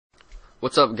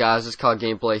What's up, guys? It's Cog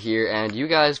Gameplay here, and you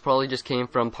guys probably just came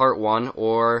from part 1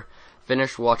 or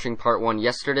finished watching part 1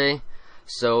 yesterday.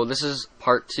 So this is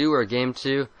part 2 or game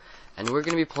 2, and we're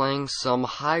going to be playing some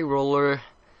high roller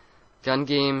gun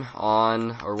game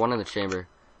on, or one in the chamber,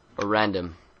 or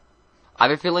random. I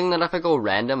have a feeling that if I go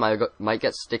random, I might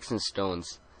get sticks and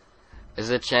stones. Is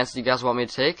there a chance that you guys want me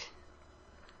to take?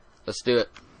 Let's do it.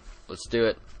 Let's do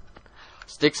it.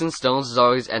 Sticks and stones is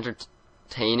always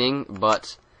entertaining,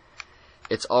 but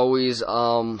it's always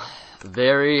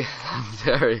very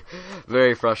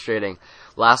very frustrating.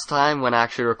 Last time when I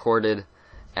actually recorded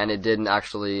and it didn't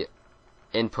actually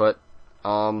input,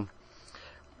 I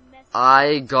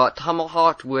got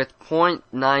tomahawked with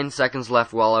 0.9 seconds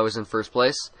left while I was in first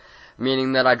place,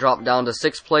 meaning that I dropped down to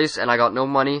 6th place and I got no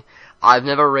money. I've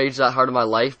never raged that hard in my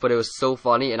life, but it was so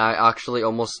funny, and I actually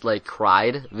almost like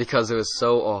cried because it was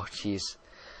so, oh jeez.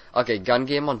 Okay, gun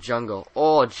game on jungle.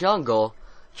 Oh, jungle.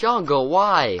 Jungle,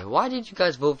 why? Why did you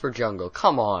guys vote for jungle?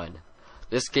 Come on.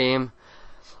 This game,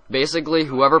 basically,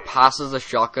 whoever passes the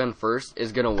shotgun first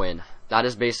is gonna win. That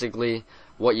is basically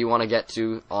what you want to get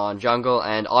to on jungle,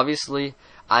 and obviously,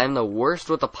 I am the worst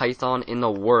with the python in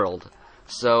the world.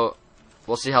 So,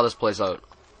 we'll see how this plays out.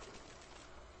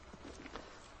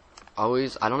 I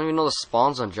don't even know the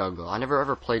spawns on jungle. I never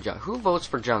ever played jungle. Who votes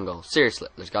for jungle? Seriously,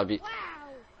 there's gotta be...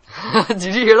 Wow. Did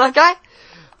you hear that guy?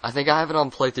 I think I have it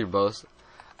on playthrough both.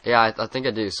 Yeah, I think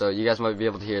I do, so you guys might be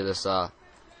able to hear this,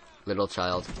 little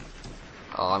child.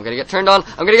 Oh, I'm gonna get turned on!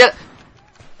 I'm gonna get...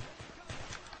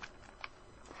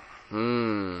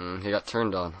 He got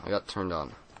turned on. I got turned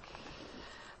on.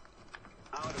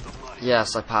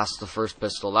 Yes, I passed the first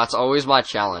pistol. That's always my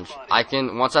challenge.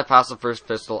 Once I pass the first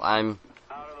pistol, I'm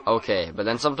okay. But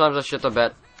then sometimes I shit the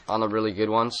bed on the really good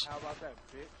ones.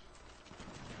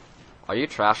 Are you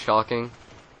trash talking?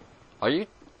 Are you...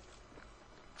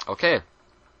 Okay.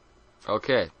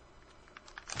 Okay.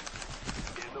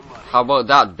 How about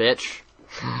that, bitch?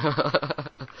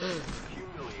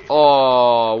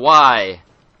 Oh, why?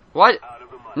 What?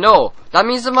 No, that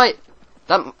means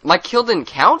that my kill didn't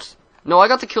count? No, I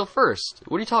got the kill first.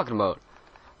 What are you talking about?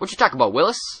 What you talking about,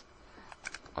 Willis?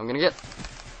 I'm gonna get...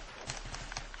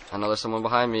 I know there's someone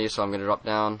behind me, so I'm gonna drop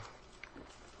down.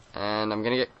 And I'm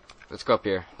gonna get... Let's go up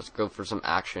here. Let's go for some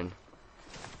action.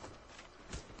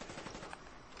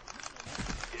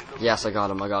 Yes, I got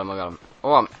him, I got him, I got him.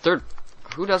 Oh, I'm third.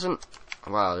 Who doesn't...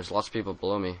 Wow, there's lots of people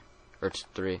below me. Or it's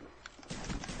 3.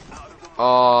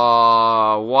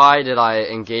 Oh, why did I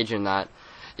engage in that?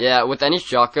 Yeah, with any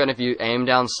shotgun, if you aim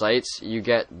down sights, you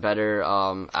get better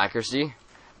accuracy,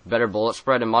 better bullet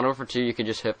spread. In Modern Warfare 2, you can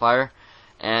just hip fire.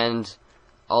 And,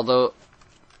 although...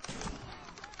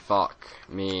 Fuck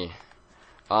me.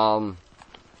 Although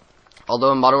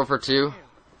in Modern Warfare 2,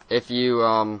 if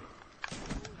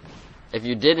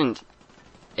you didn't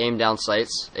aim down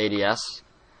sights, ADS,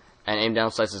 and aim down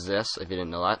sights is this, if you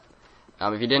didn't know that.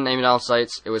 If you didn't aim down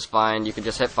sights, it was fine. You could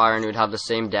just hit fire and you would have the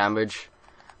same damage.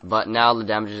 But now the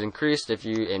damage is increased if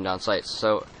you aim down sights.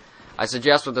 So, I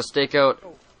suggest with the stakeout,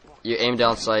 you aim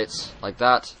down sights like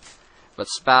that. But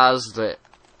spaz,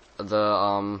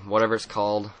 whatever it's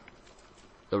called,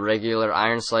 the regular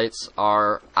iron sights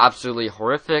are absolutely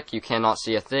horrific. You cannot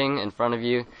see a thing in front of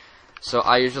you. So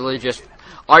I usually just...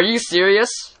 Are you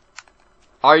serious?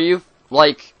 Are you,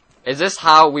 like... Is this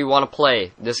how we want to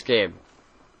play this game?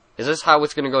 Is this how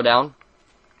it's gonna go down?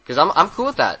 Because I'm cool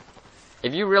with that.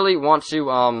 If you really want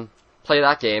to, play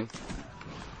that game,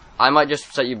 I might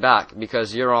just set you back,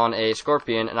 because you're on a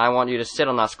scorpion, and I want you to sit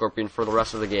on that scorpion for the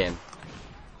rest of the game.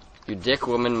 You dick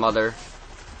woman mother.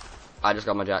 I just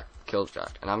got my killed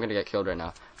Jack, and I'm gonna get killed right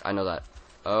now. I know that.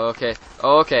 Okay,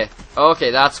 okay,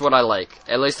 okay, that's what I like.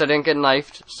 At least I didn't get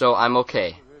knifed, so I'm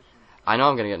okay. I know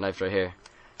I'm gonna get knifed right here.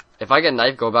 If I get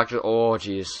knifed, go back to... Oh,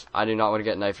 jeez. I do not want to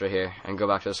get knifed right here and go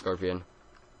back to the scorpion.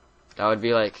 That would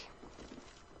be, like,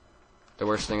 the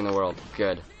worst thing in the world.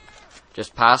 Good.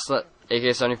 Just pass the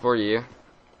AK-74U,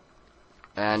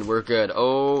 and we're good.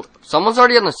 Oh, someone's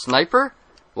already on the sniper?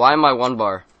 Why am I 1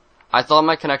 bar? I thought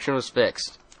my connection was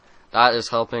fixed. That is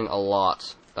helping a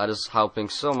lot. That is helping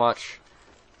so much.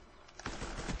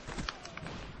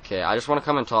 Okay, I just want to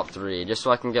come in top 3, just so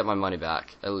I can get my money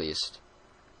back, at least.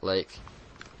 Like,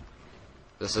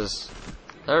 this is...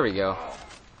 There we go.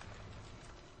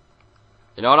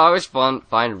 You know what I always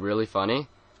find really funny?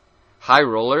 High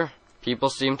roller, people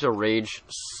seem to rage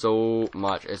so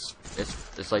much.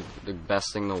 It's like the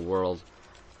best thing in the world.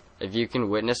 If you can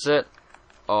witness it.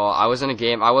 Oh, I was in a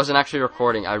game. I wasn't actually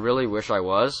recording. I really wish I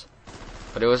was.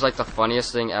 But it was like the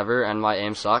funniest thing ever, and my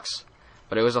aim sucks.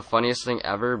 But it was the funniest thing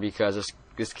ever because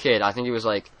this kid, I think he was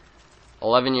like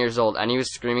 11 years old, and he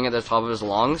was screaming at the top of his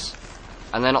lungs,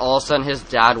 And then all of a sudden his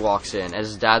dad walks in, and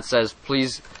his dad says,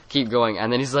 please keep going.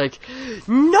 And then he's like,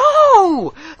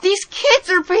 no! These kids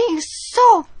are being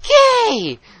so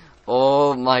gay!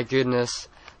 Oh my goodness.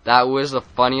 That was the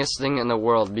funniest thing in the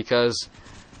world, because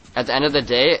at the end of the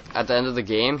day, at the end of the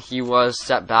game, he was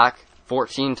set back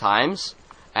 14 times.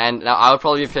 And now I would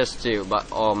probably be pissed too, but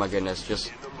oh my goodness,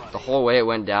 just the whole way it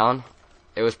went down,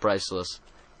 it was priceless.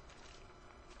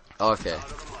 Okay.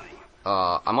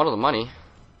 I'm out of the money.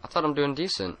 I thought I'm doing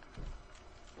decent.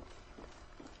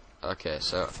 Okay,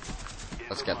 so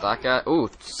let's get that guy. Ooh,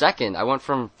 second. I went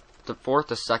from the fourth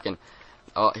to second.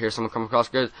 Oh, here's someone coming across.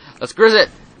 Grizz. Let's grizz it.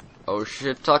 Oh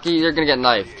shit, Tucky, you're gonna get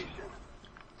knifed.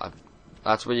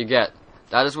 That's what you get.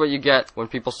 That is what you get when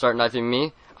people start knifing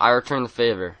me. I return the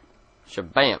favor.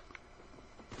 Shabam.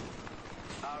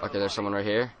 Okay, there's someone right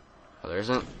here. Oh, there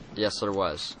isn't? Yes, there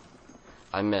was.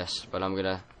 I missed, but I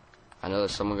know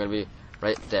there's someone gonna be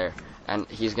right there. And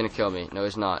he's gonna kill me. No,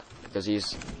 he's not. Because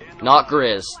he's not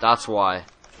Grizz. That's why.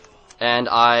 And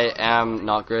I am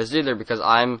not Grizz either, because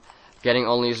I'm getting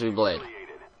only use me blade.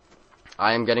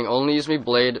 I am getting only use me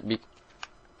blade.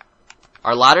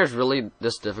 Are ladders really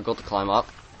this difficult to climb up?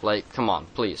 Like, come on,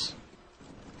 please.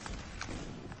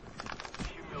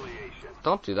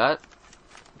 Don't do that.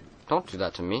 Don't do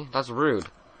that to me. That's rude.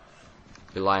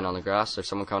 Be lying on the grass. There's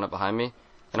someone coming up behind me.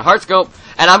 And a hard scope.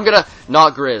 And I'm gonna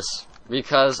not Grizz.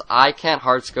 Because I can't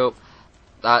hard scope.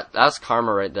 That's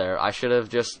karma right there. I should have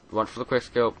just went for the quick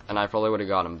scope, and I probably would have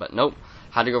got him. But nope.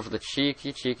 Had to go for the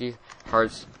cheeky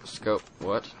hard scope.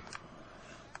 What?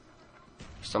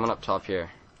 Someone up top here.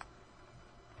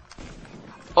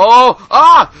 Oh!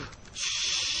 Ah!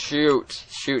 Shoot.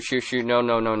 Shoot.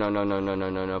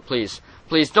 No.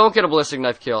 Please, don't get a ballistic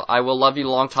knife kill. I will love you a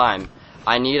long time.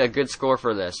 I need a good score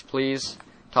for this. Please.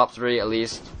 Top 3 at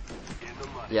least.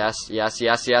 Yes.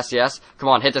 Come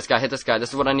on, hit this guy. This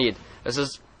is what I need. This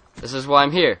is why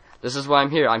I'm here.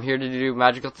 I'm here to do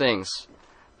magical things.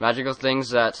 Magical things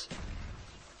that...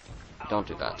 Don't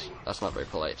do that. That's not very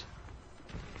polite.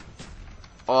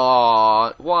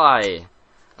 Oh, why?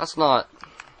 That's not...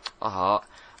 Oh,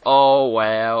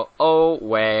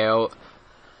 well.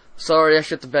 Sorry I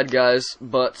shit the bed, guys,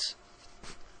 but...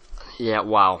 Yeah,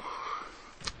 wow.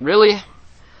 Really?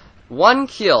 1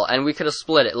 kill, and we could have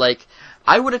split it. Like,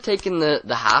 I would have taken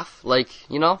the half, like,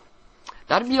 you know?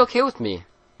 That'd be okay with me.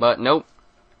 But nope.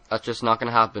 That's just not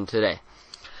gonna happen today.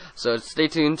 So stay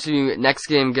tuned to next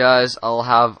game, guys. I'll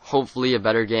have, hopefully, a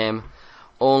better game.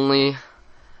 Only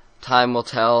time will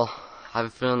tell. I have a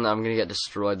feeling that I'm gonna get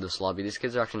destroyed this lobby. These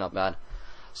kids are actually not bad.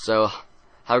 So,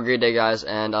 have a great day, guys,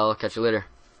 and I'll catch you later.